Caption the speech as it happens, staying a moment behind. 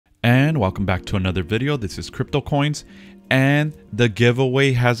and welcome back to another video. This is CryptoKoinz, and the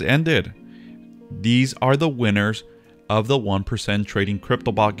giveaway has ended. These are the winners of the 1% trading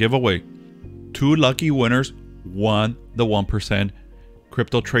crypto bot giveaway. 2 lucky winners won the 1%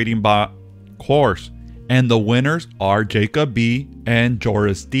 crypto trading bot course, and the winners are Jacob B and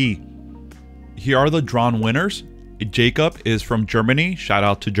Joris D. Here are the drawn winners. Jacob is from Germany. Shout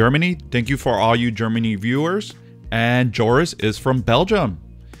out to Germany. Thank you for all you Germany viewers. And Joris is from Belgium.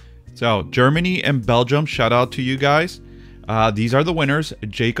 So Germany and Belgium, shout out to you guys. These are the winners,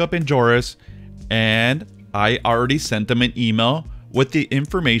 Jacob and Joris. And I already sent them an email with the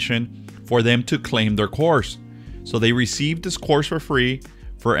information for them to claim their course. So they received this course for free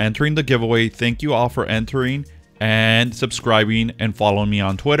for entering the giveaway. Thank you all for entering and subscribing and following me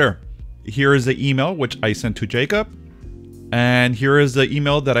on Twitter. Here is the email which I sent to Jacob. And here is the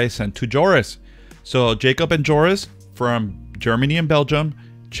email that I sent to Joris. So Jacob and Joris from Germany and Belgium,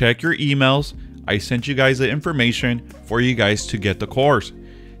 check your emails. I sent you guys the information for you guys to get the course.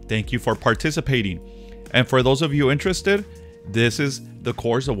 Thank you for participating. And for those of you interested, this is the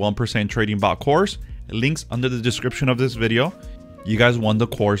course, the 1% trading bot course. Links under the description of this video. You guys won the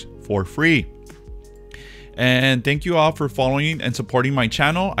course for free. And thank you all for following and supporting my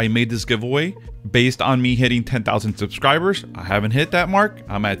channel. I made this giveaway based on me hitting 10,000 subscribers. I haven't hit that mark.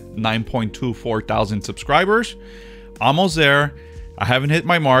 I'm at 9.24 thousand subscribers. Almost there. I haven't hit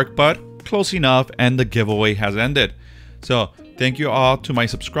my mark, but close enough, and the giveaway has ended. So thank you all to my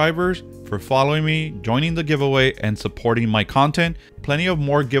subscribers for following me, joining the giveaway, and supporting my content. Plenty of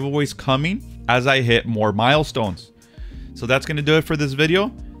more giveaways coming as I hit more milestones. So that's going to do it for this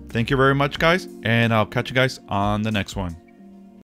video. Thank you very much, guys, and I'll catch you guys on the next one.